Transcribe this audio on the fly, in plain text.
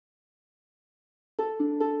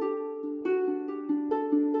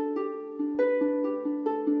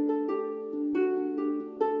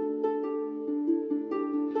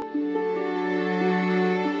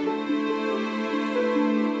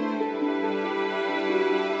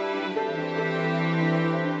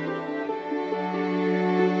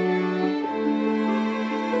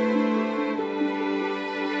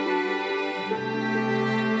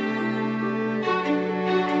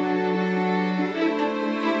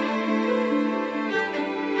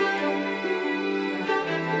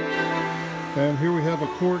And here we have a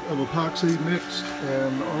quart of epoxy mixed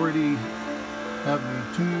and already have the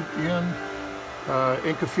tube in.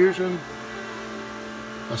 Ink infusion,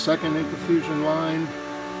 a second ink infusion line,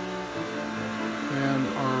 and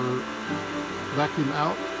our vacuum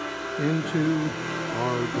out into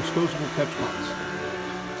our disposable catch pots.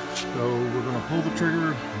 So we're going to pull the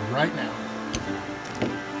trigger right now.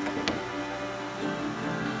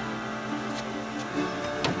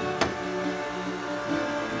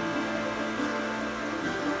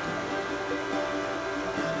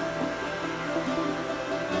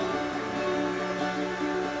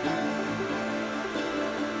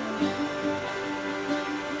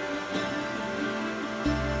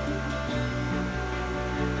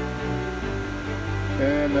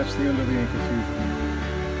 And that's the end of the ink infusion.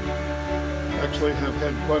 Actually have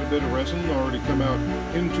had quite a bit of resin already come out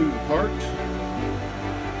into the part.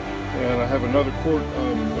 And I have another quart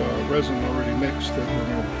of resin already mixed that we're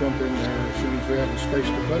going to dump in there as soon as we have the space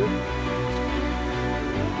to put it.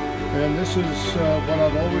 And this is what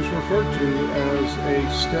I've always referred to as a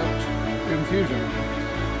stepped infusion.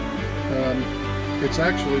 It's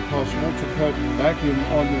actually possible to put vacuum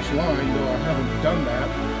on this line, though I haven't done that.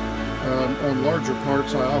 On larger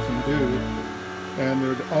parts I often do, and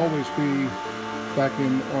there'd always be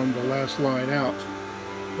vacuum on the last line out.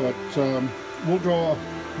 But we'll draw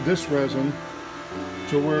this resin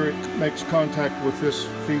to where it makes contact with this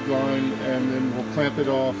feed line, and then we'll clamp it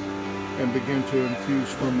off and begin to infuse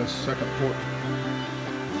from the second port.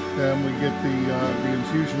 And we get the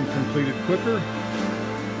infusion completed quicker,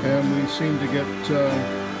 and we seem to get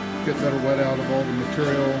better wet out of all the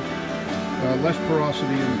material. Less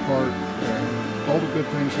porosity in the part, all the good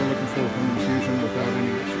things we're looking for from infusion without any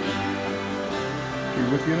issues. Be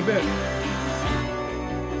with you in a bit.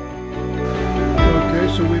 Okay,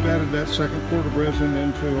 so we've added that second quart of resin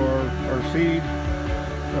into our feed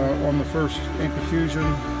on the first ink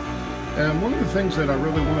infusion. And one of the things that I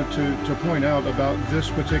really wanted to point out about this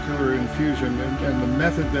particular infusion and the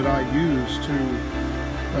method that I use to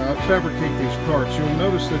fabricate these parts, you'll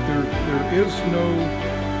notice that there is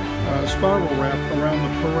no spiral wrap around the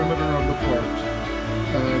perimeter of the part.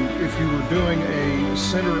 If you were doing a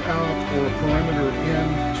center out or a perimeter in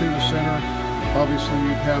to the center, obviously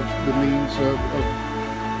you'd have the means of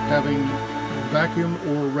having vacuum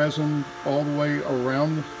or resin all the way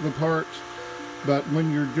around the part. But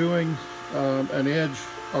when you're doing an edge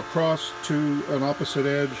across to an opposite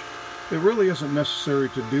edge, it really isn't necessary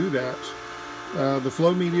to do that. The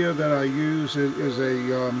flow media that I use is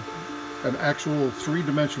an actual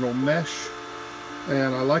three-dimensional mesh,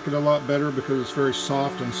 and I like it a lot better because it's very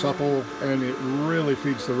soft and supple, and it really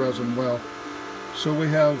feeds the resin well. So we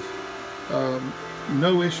have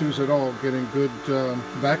no issues at all getting good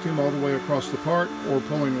vacuum all the way across the part or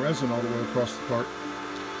pulling resin all the way across the part.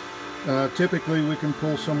 Typically we can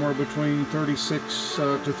pull somewhere between 36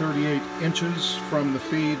 to 38 inches from the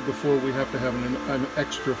feed before we have to have an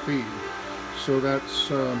extra feed. So that's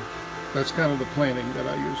kind of the planning that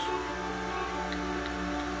I use.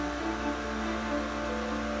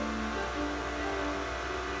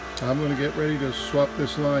 I'm going to get ready to swap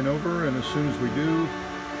this line over, and as soon as we do,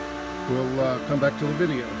 we'll come back to the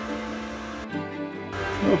video.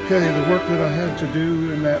 Okay, the work that I had to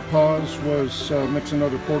do in that pause was mix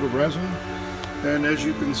another quart of resin, and as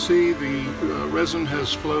you can see, the resin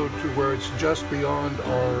has flowed to where it's just beyond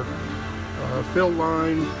our fill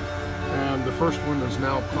line, and the first one is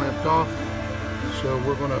now clamped off. So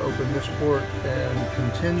we're going to open this port and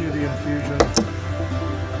continue the infusion.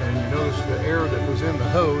 And you notice the air that was in the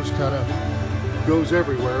hose kind of goes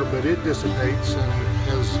everywhere, but it dissipates and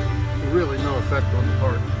has really no effect on the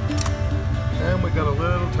part. And we got a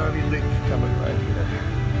little tiny leak coming right here.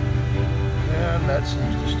 And that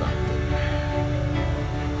seems to stop it.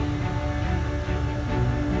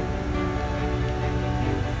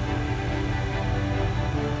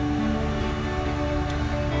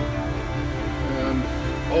 And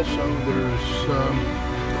also there's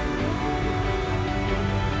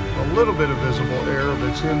a little bit of visible air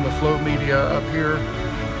that's in the flow media up here,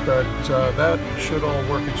 but that should all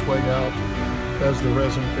work its way out as the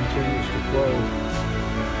resin continues to flow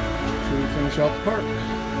to finish out the part.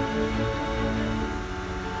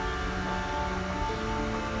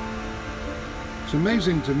 It's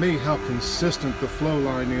amazing to me how consistent the flow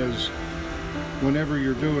line is whenever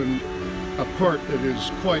you're doing a part that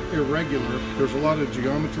is quite irregular. There's a lot of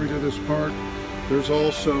geometry to this part. There's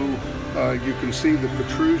also, you can see the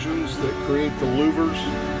protrusions that create the louvers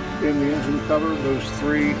in the engine cover, those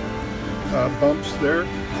three bumps there.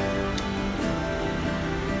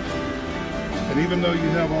 And even though you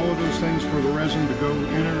have all of those things for the resin to go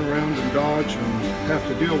in and around and dodge and have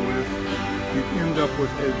to deal with, you end up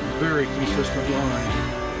with a very consistent line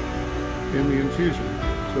in the infusion.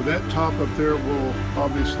 So that top up there will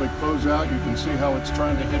obviously close out. You can see how it's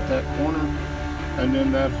trying to hit that corner, and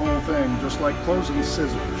then that whole thing, just like closing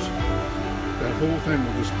scissors, that whole thing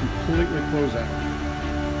will just completely close out.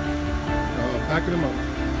 Packing them up.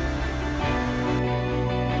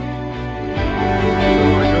 So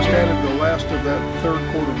I just added the last of that third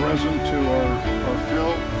quart of resin to our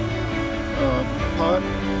fill pot,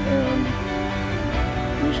 and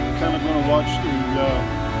just kind of going to watch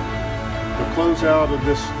the closeout of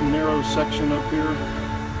this narrow section up here,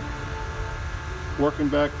 working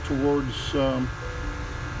back towards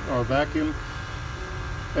our vacuum.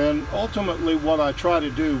 And ultimately what I try to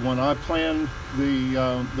do when I plan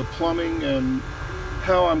the plumbing and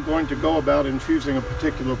how I'm going to go about infusing a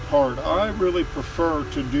particular part, I really prefer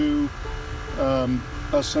to do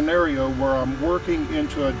a scenario where I'm working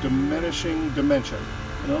into a diminishing dimension.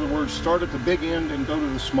 In other words, start at the big end and go to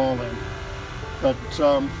the small end. But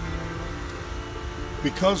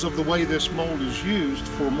because of the way this mold is used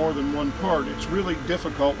for more than one part, it's really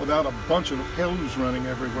difficult without a bunch of hose running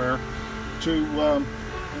everywhere to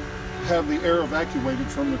have the air evacuated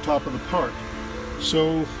from the top of the part.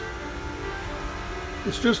 So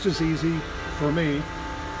it's just as easy for me,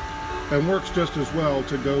 and works just as well,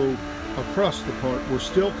 to go across the part. We're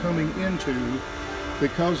still coming into,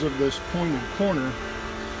 because of this pointed corner,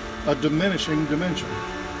 a diminishing dimension.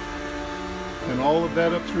 And all of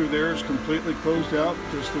that up through there is completely closed out,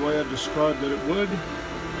 just the way I described that it would.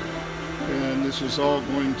 And this is all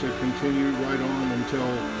going to continue right on until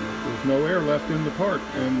there's no air left in the part.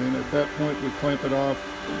 And then at that point we clamp it off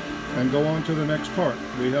and go on to the next part.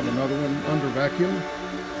 We have another one under vacuum.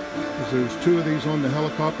 There's two of these on the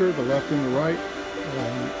helicopter, the left and the right.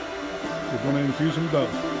 We're going to infuse them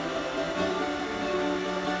both.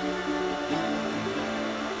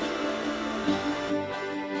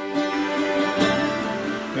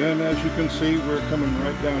 And as you can see, we're coming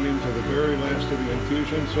right down into the very last of the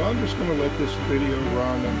infusion. So I'm just going to let this video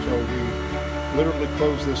run until we literally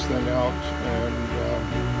close this thing out, and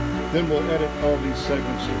then we'll edit all these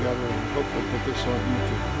segments together and hopefully put this on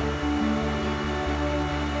YouTube.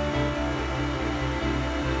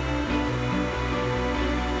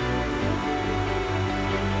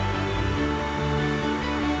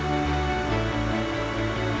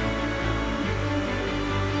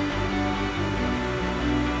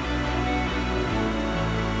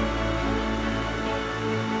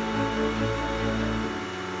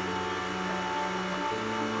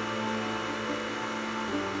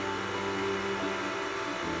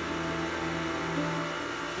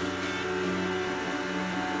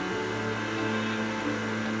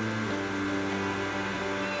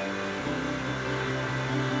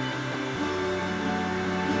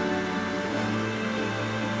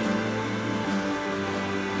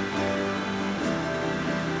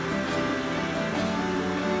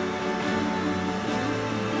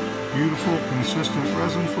 Beautiful, consistent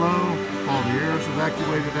resin flow. All the air is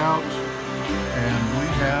evacuated out, and we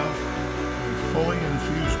have a fully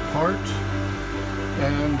infused part.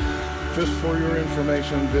 And just for your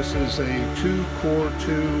information, this is a 2-core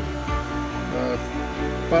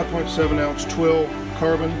 5.7 ounce twill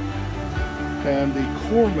carbon, and the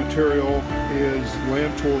core material is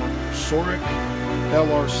Lantor Soric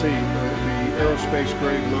LRC, the aerospace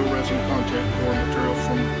grade low resin content core material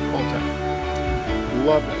from Altec.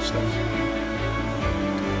 Love that stuff.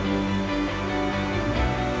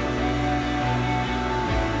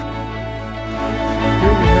 Here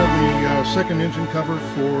we have the second engine cover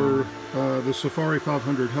for the Safari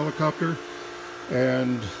 500 helicopter,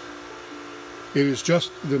 and it is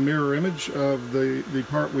just the mirror image of the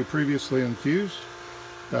part we previously infused.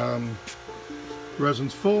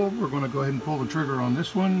 Resin's full. We're going to go ahead and pull the trigger on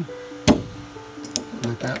this one.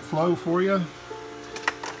 Let that flow for you.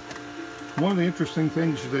 One of the interesting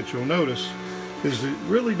things that you'll notice is it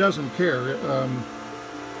really doesn't care.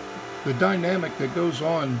 The dynamic that goes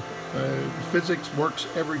on, physics works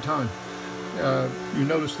every time. You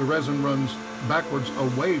notice the resin runs backwards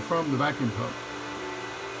away from the vacuum pump.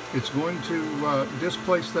 It's going to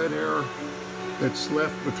displace that air that's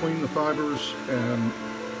left between the fibers and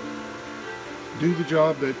do the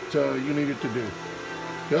job that you need it to do.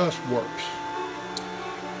 Just works.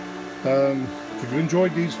 If you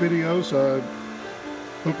enjoyed these videos, I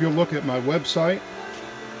hope you'll look at my website,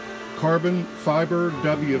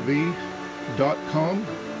 carbonfiberwv.com.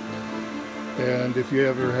 And if you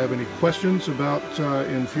ever have any questions about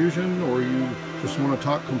infusion, or you just want to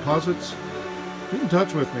talk composites, get in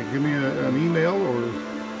touch with me. Give me an email, or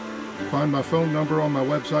find my phone number on my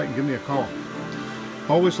website and give me a call.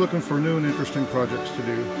 Always looking for new and interesting projects to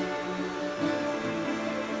do.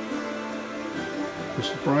 This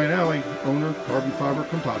is Brian Alley, owner, Carbon Fiber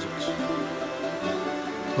Composites.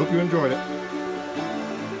 Hope you enjoyed it.